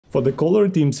For the color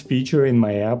themes feature in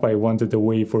my app, I wanted a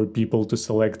way for people to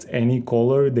select any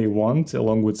color they want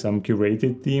along with some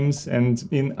curated themes, and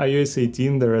in iOS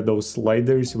 18 there are those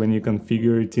sliders when you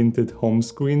configure tinted home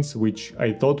screens, which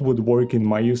I thought would work in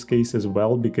my use case as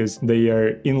well because they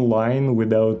are in line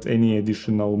without any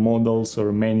additional modals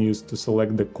or menus to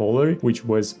select the color, which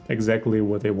was exactly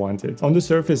what I wanted. On the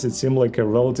surface it seemed like a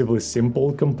relatively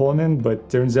simple component, but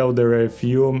turns out there are a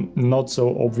few not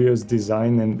so obvious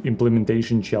design and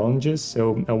implementation challenges,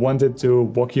 so I wanted to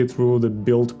walk you through the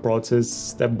build process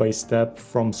step by step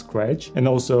from scratch, and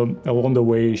also along the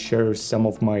way share some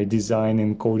of my design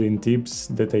and coding tips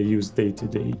that I use day to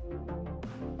day.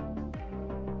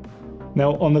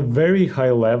 Now, on a very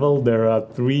high level, there are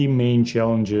three main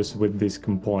challenges with this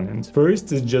component.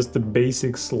 First is just the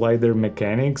basic slider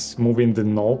mechanics, moving the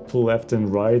knob left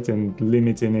and right and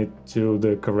limiting it to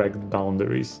the correct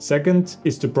boundaries. Second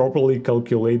is to properly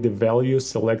calculate the value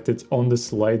selected on the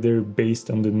slider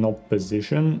based on the knob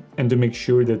position, and to make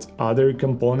sure that other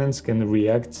components can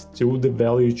react to the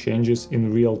value changes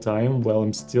in real time while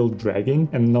I'm still dragging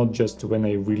and not just when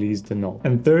I release the knob.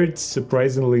 And third,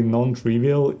 surprisingly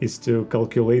non-trivial, is to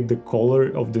calculate the color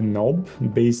of the knob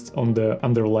based on the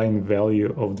underlying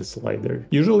value of the slider.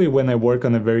 Usually when I work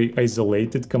on a very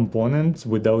isolated component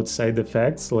without side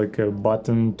effects like a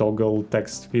button, toggle,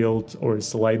 text field or a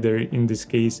slider in this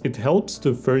case, it helps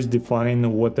to first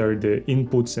define what are the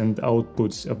inputs and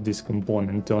outputs of this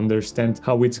component to understand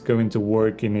how it's going to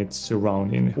work in its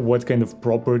surrounding, what kind of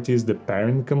properties the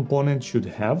parent component should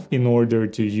have in order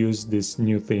to use this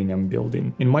new thing I'm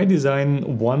building. In my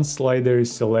design, one slider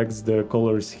selects the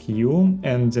color's hue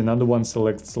and another one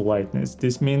selects lightness.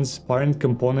 This means parent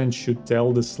component should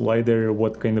tell the slider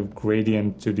what kind of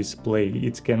gradient to display.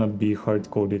 It cannot be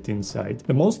hard-coded inside.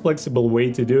 The most flexible way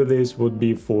to do this would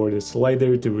be for the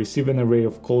slider to receive an array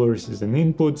of colors as an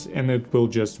input, and it will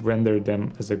just render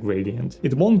them as a gradient.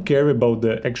 It won't care about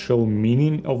the actual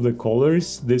meaning of the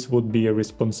colors. This would be a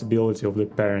responsibility of the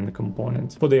parent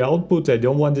component. For the output, I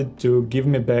don't want it to give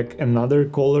me back another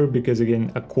color because,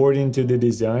 again, according to the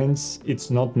designs, it's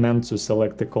not meant to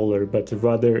select a color, but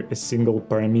rather a single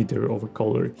parameter of a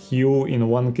color, hue in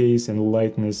one case and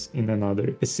lightness in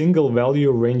another. A single value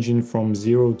ranging from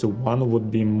 0 to 1 would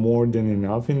be more than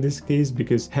enough in this case,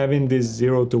 because having this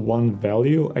 0 to 1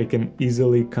 value, I can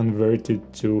easily convert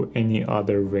it to any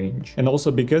other range. And also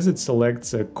because it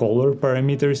selects a color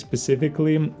parameter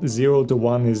specifically, 0 to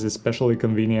 1 is especially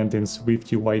convenient in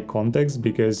SwiftUI context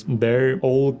because there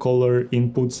all color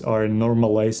inputs are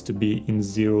normalized to be in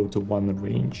 0 to 1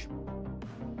 range.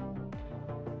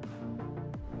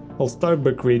 I'll start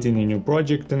by creating a new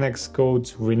project in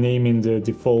Xcode, renaming the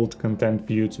default content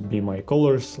view to be my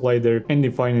color slider, and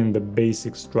defining the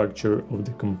basic structure of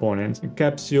the component. A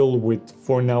capsule with,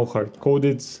 for now,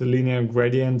 hard-coded linear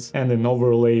gradients and an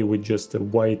overlay with just a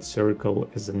white circle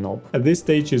as a knob. At this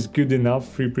stage is good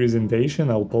enough representation.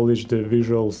 I'll polish the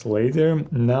visuals later.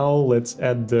 Now let's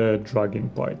add the dragging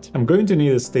part. I'm going to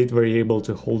need a state variable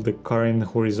to hold the current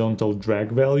horizontal drag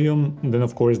value, then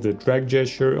of course the drag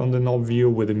gesture on the knob view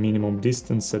with a minimum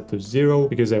distance set to 0,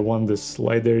 because I want the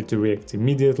slider to react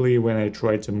immediately when I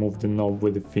try to move the knob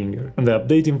with the finger. And the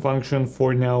updating function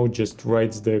for now just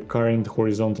writes the current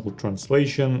horizontal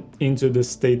translation into the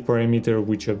state parameter,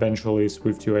 which eventually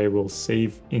SwiftUI will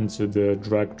save into the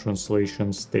drag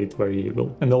translation state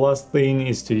variable. And the last thing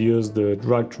is to use the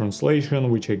drag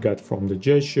translation, which I got from the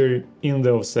gesture, in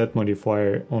the offset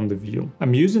modifier on the view.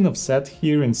 I'm using offset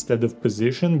here instead of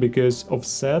position because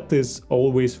offset is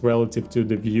always relative to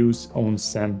the view's own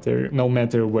center, no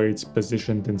matter where it's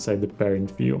positioned inside the parent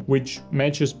view, which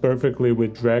matches perfectly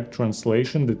with drag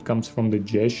translation that comes from the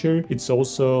gesture. It's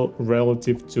also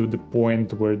relative to the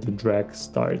point where the drag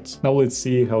starts. Now let's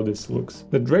see how this looks.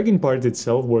 The dragging part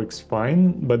itself works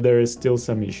fine, but there are still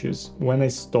some issues. When I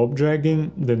stop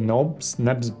dragging, the knob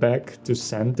snaps back to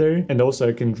center, and also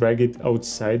I can drag it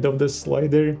outside of the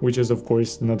slider, which is of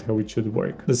course not how it should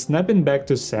work. The snapping back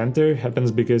to center happens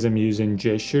because I'm using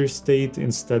gesture state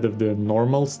instead of the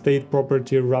normal state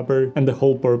property wrapper, and the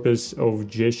whole purpose of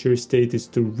gesture state is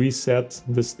to reset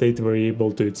the state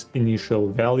variable to its initial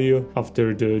value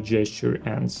after the gesture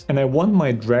ends. And I want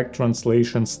my drag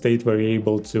translation state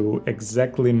variable to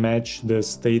exactly match the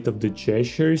state of the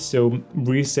gesture, so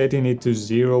resetting it to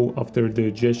 0 after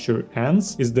the gesture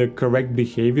ends is the correct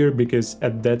behavior, because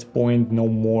at that point no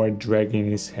more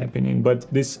dragging is happening.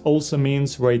 But this also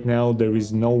means right now there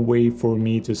is no way for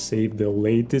me to save the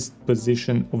latest position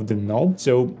position of the knob,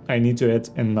 so I need to add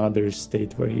another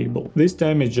state variable. This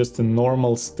time it's just a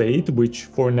normal state, which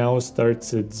for now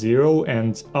starts at 0,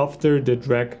 and after the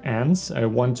drag ends, I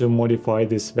want to modify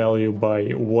this value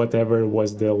by whatever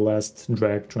was the last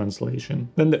drag translation.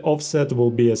 Then the offset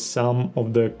will be a sum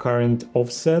of the current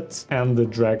offset and the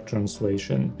drag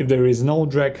translation. If there is no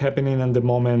drag happening at the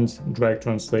moment, drag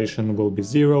translation will be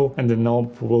 0 and the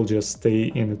knob will just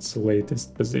stay in its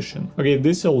latest position. Okay,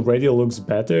 this already looks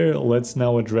better. Let's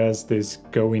now address this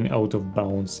going out of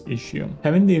bounds issue.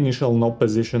 Having the initial knob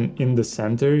position in the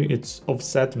center, its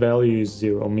offset value is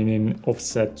 0, meaning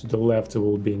offset to the left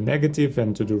will be negative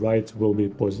and to the right will be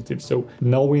positive. So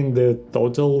knowing the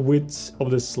total width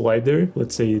of the slider,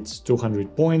 let's say it's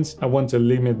 200 points, I want to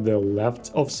limit the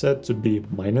left offset to be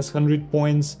minus 100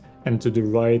 points, and to the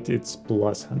right it's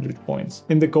plus 100 points.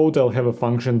 In the code I'll have a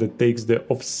function that takes the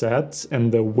offset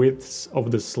and the width of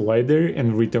the slider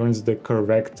and returns the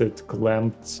corrected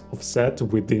clamped offset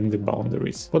within the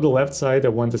boundaries. For the left side I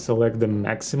want to select the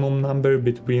maximum number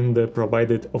between the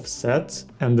provided offset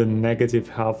and the negative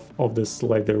half of the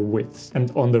slider width.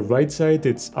 And on the right side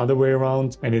it's other way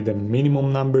around. I need a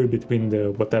minimum number between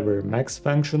the whatever max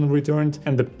function returned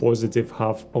and the positive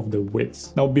half of the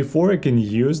width. Now before I can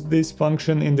use this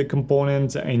function in the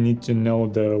component, I need to know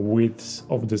the width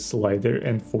of the slider,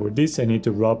 and for this I need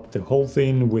to wrap the whole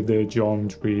thing with the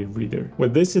geometry reader.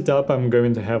 With this setup I'm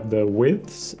going to have the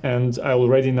widths, and I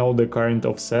already know the current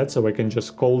offset, so I can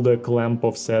just call the clamp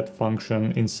offset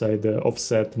function inside the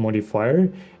offset modifier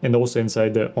and also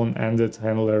inside the onEnded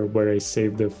handler where I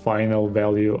save the final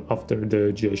value after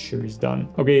the gesture is done.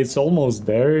 Okay, it's almost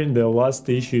there. The last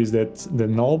issue is that the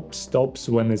knob stops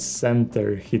when the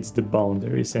center hits the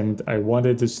boundaries, and I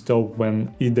wanted to stop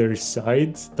when either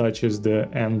side touches the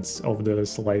ends of the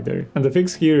slider. And the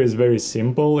fix here is very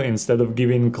simple. Instead of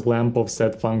giving clamp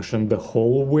offset function the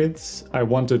whole width, I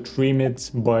want to trim it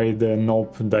by the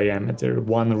knob diameter,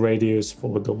 one radius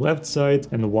for the left side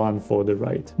and one for the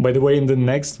right. By the way, in the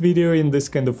next video in this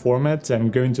kind of format I'm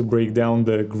going to break down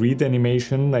the grid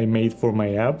animation I made for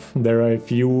my app. There are a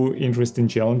few interesting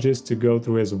challenges to go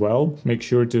through as well. Make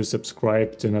sure to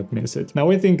subscribe to not miss it.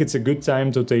 Now I think it's a good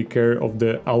time to take care of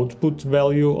the output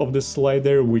value of the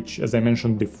slider, which as I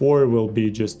mentioned before will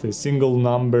be just a single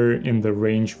number in the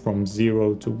range from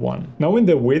 0 to 1. Knowing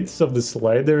the width of the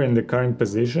slider and the current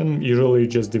position, usually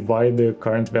just divide the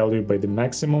current value by the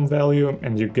maximum value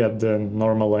and you get the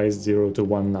normalized 0 to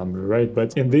 1 number, right?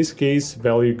 But in this case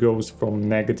value goes from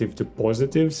negative to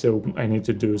positive, so I need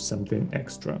to do something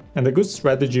extra. And a good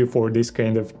strategy for this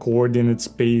kind of coordinate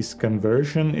space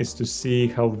conversion is to see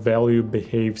how value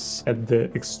behaves at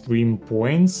the extreme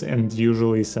points, and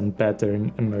usually some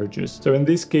pattern emerges. So in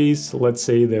this case, let's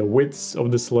say the width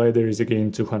of the slider is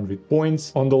again 200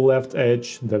 points. On the left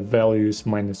edge the value is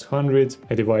minus 100,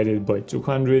 I divide it by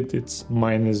 200, it's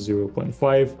minus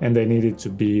 0.5 and I need it to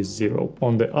be 0.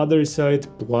 On the other side,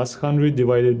 plus 100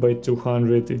 divided by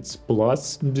 200, it's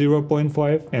plus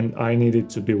 0.5 and I need it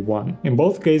to be 1. In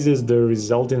both cases the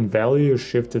resulting value is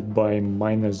shifted by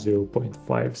minus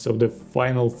 0.5, so the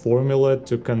final formula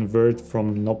to convert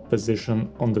from knob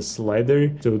position on the slider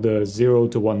to the 0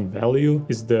 to 1 value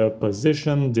is the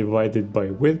position divided by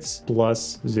width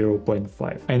plus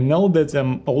 0.5. I know that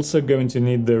I'm also going to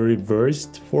need the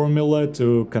reversed formula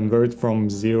to convert from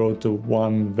 0 to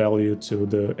 1 value to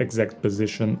the exact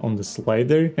position on the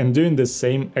slider, and doing the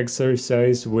same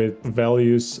exercise with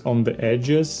values on the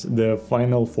edges, the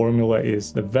final formula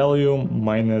is the value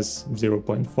minus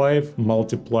 0.5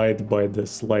 multiplied by the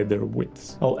slider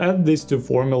width. I'll add these two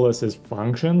formulas as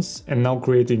functions and now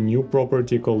create a new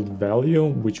property called value,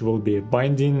 which will be a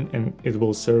binding and it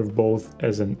will serve both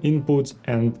as an input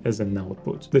and as an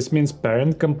output. This means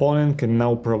parent component can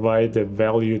now provide a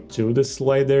value to the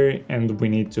slider and we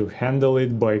need to handle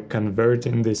it by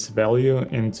converting this value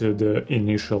into the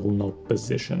initial knob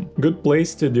position. Good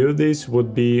place to do this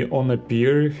would be on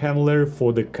appear handler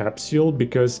for the capsule,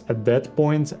 because at that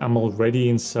point I'm already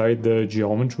inside the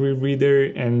geometry reader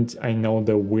and I know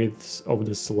the width of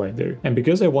the slider. And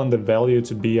because I want the value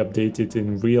to be updated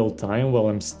in real time while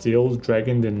I'm still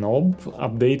dragging the knob,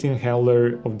 updating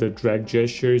handler of the drag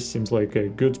gesture seems like a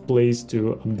good place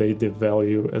to update the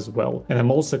value as well. And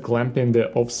I'm also clamping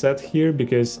the offset here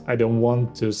because I don't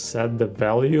want to set the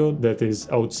value that is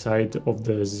outside of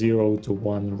the 0 to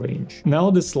 1 range.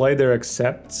 Now the slider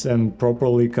accepts and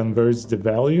properly converts the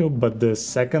value, but the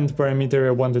second parameter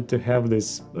I wanted to have,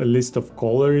 this list of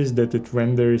colors that it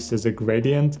renders as a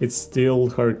gradient, it's still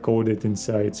hard-coded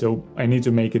inside, so I need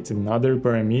to make it another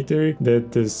parameter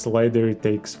that the slider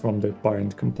takes from the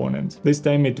parent component. This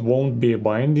time it won't be a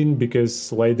binding because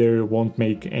slider won't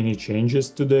make any changes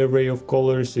to the array of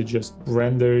colors, it just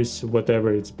renders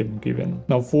whatever it's been given.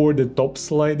 Now for the top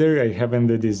slider I have in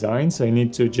the designs, I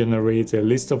need to generate a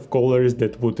list of colors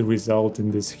that would result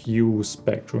in this hue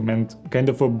spectrum, and kind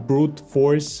of a brute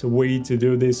force way to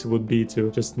do this would be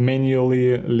to just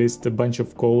manually list a bunch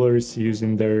of colors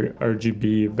using their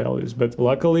RGB values. But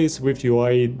luckily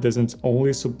SwiftUI doesn't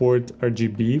only support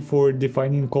RGB for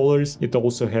defining colors, it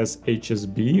also has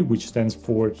HSB, which stands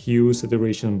for hue,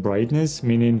 saturation, brightness,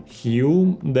 meaning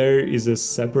hue there is a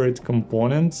separate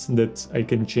component that I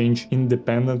can change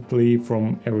independently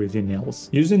from everything else.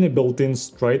 Using a built-in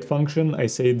stride function, I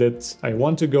say that I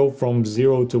want to go from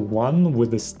 0 to 1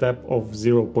 with a step of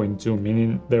 0.2,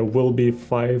 meaning there will be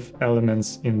 5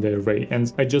 elements in the array,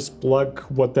 and I just plug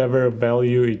whatever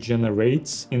value it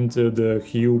generates into the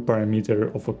hue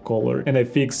parameter of a color, and I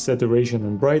fix saturation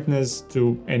and brightness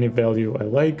to any value I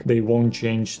like. They won't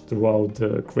change throughout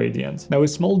the gradient. Now a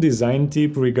small design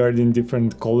tip regarding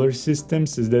different color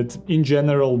systems is that in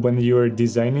general when you're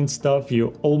designing stuff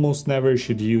you almost never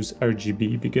should use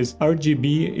RGB, because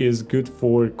RGB is good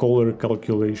for color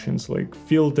calculations like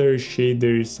filters,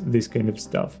 shaders, this kind of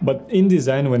stuff. But in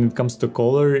design when it comes to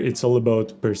color, it's all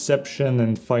about perception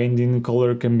and finding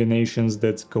color combinations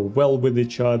that go well with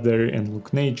each other and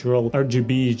look natural.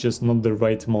 RGB is just not the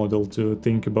right model to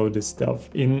think about this stuff.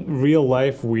 In real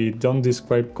life we don't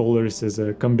describe colors as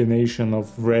a combination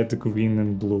of red, green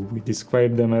and blue. We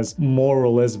describe them as more or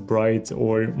less bright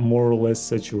or more or less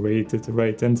saturated,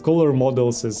 right? And color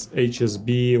models as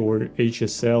HSB or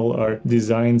HSL are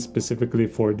designed specifically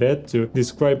for that, to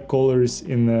describe colors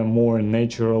in a more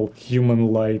natural,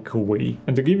 human-like way.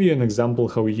 And to give you an example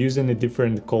how using a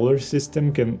different color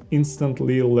system can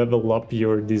instantly level up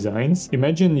your designs,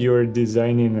 imagine you're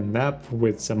designing an app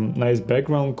with some nice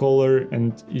background color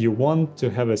and you want to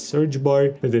have a search bar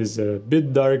that is a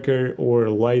bit darker or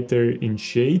lighter in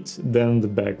shade than the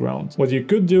background. What you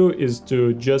could do is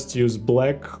to just use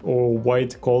black or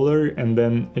white color and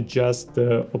then adjust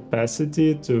the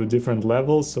opacity to different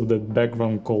levels so that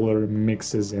background color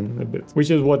mixes in a bit,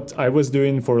 which is what I was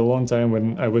doing for a long time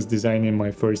when I was designing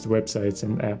my first websites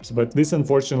and apps. But this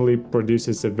unfortunately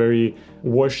produces a very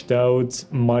washed out,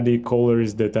 muddy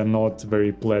colors that are not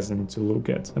very pleasant to look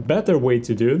at. A better way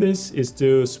to do this is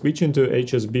to switch into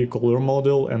HSB color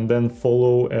model and then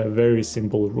follow a very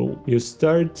simple rule. You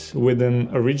start with an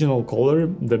original color,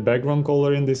 the background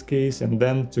color in this case, and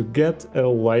then to get a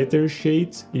lighter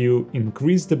shade you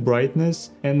increase the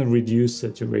brightness and reduce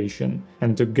saturation,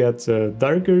 and to get a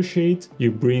darker shade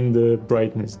you bring the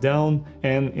brightness down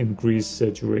and increase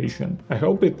saturation. I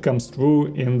hope it comes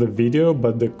through in the video,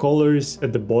 but the colors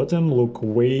at the bottom look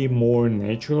way more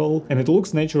natural, and it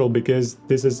looks natural because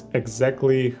this is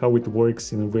exactly how it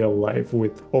works in real life,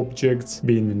 with objects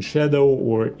being in shadow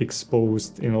or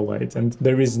exposed in light, and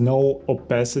there is no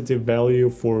opacity value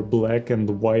for black and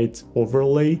white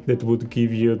overlay that would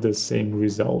give you the same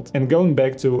result. And going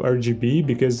back to RGB,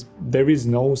 because there is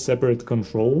no separate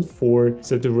control for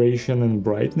saturation and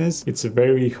brightness, it's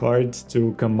very hard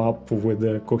to come up with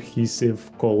a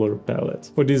cohesive color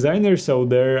palette. For designers out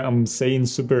there, I'm saying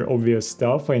super obvious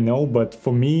stuff, I know, but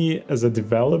for me as a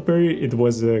developer it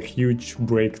was a huge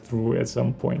breakthrough at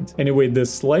some point. Anyway, the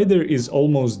slider is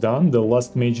almost done. The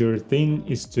last major thing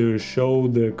is to show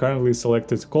the currently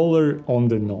selected color on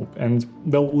the knob, and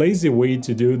the lazy way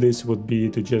to do this would be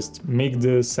to just make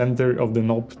the center of the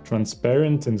knob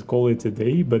transparent and call it a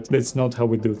day, but that's not how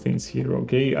we do things here,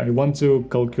 okay? I want to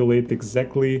calculate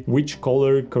exactly which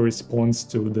color corresponds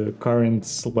to the current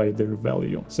slider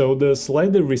value. So the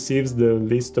slider receives the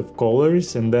list of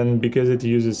colors, and then because it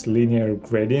uses linear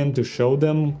gradient to show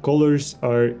them, colors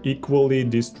are equally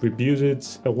distributed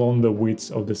along the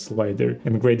width of the slider,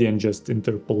 and gradient just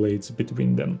interpolates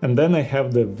between them. And then I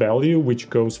have the value which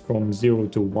goes from 0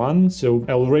 to 1, so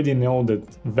I already know that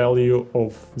value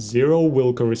of 0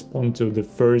 will correspond to the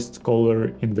first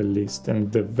color in the list,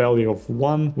 and the value of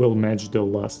 1 will match the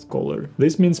last color.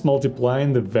 This means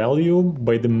multiplying the value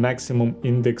by the maximum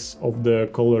index of the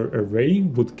color array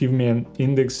would give me an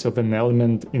index of an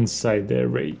element inside the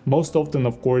array. Most often,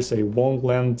 of course, I won't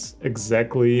land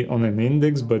exactly on an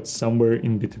index, but somewhere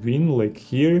in between, like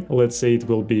here. Let's say it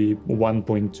will be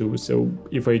 1.2. So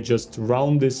if I just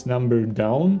round this number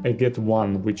down, I get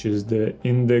 1, which is the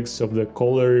index of the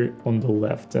color on the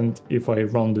left. And if I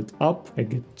round it up, top, I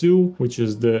get 2, which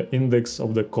is the index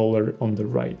of the color on the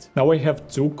right. Now I have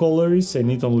 2 colors, I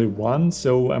need only 1,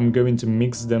 so I'm going to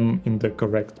mix them in the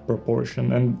correct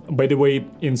proportion. And by the way,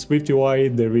 in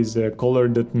SwiftUI there is a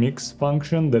color.mix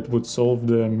function that would solve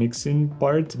the mixing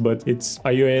part, but it's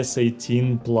iOS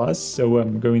 18 plus, so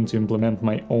I'm going to implement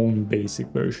my own basic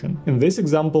version. In this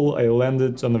example, I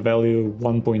landed on a value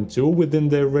 1.2 within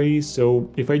the array, so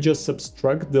if I just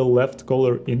subtract the left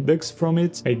color index from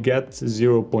it, I get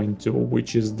 0.2,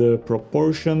 which is the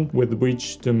proportion with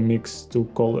which to mix two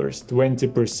colors,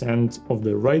 20% of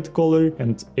the right color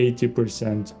and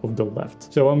 80% of the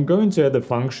left. So I'm going to add a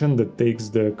function that takes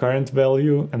the current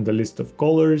value and the list of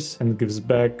colors and gives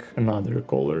back another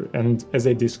color. And as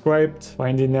I described,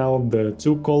 finding out the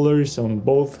two colors on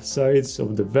both sides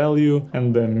of the value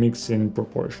and the mixing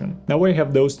proportion. Now I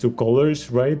have those two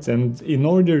colors, right? And in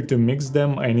order to mix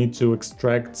them, I need to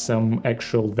extract some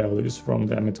actual values from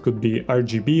them. It could be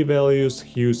RGB values,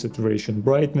 hue, saturation,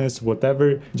 brightness,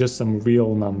 whatever, just some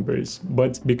real numbers.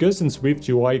 But because in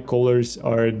SwiftUI colors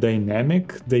are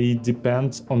dynamic, they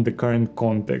depend on the current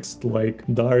context, like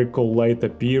dark or light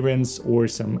appearance or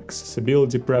some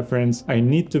accessibility preference. I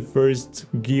need to first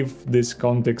give this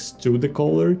context to the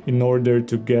color in order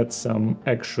to get some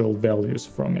actual values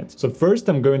from it. So first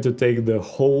I'm going to take the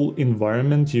whole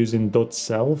environment using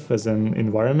 .self as an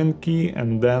environment key,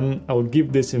 and then I'll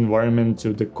give this environment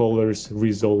to the colors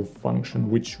resolve function,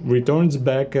 which returns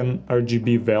back an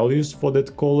RGB values for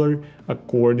that color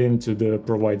according to the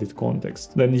provided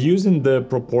context. Then using the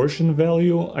proportion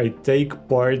value, I take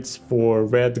parts for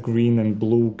red, green and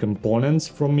blue components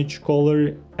from each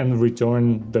color and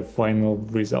return the final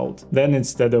result. Then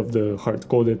instead of the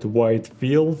hard-coded white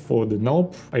fill for the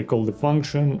knob, I call the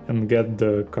function and get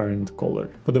the current color.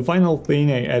 For the final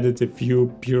thing, I added a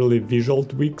few purely visual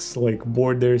tweaks like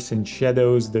borders and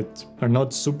shadows that are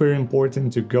not super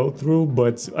important to go through,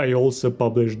 but I also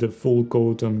published the full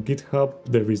code on GitHub.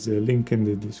 There is a link in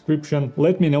the description.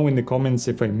 Let me know in the comments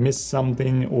if I missed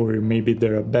something, or maybe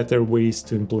there are better ways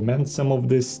to implement some of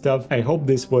this stuff. I hope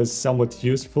this was somewhat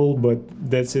useful, but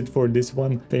that's it for this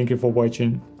one. Thank you for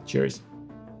watching. Cheers.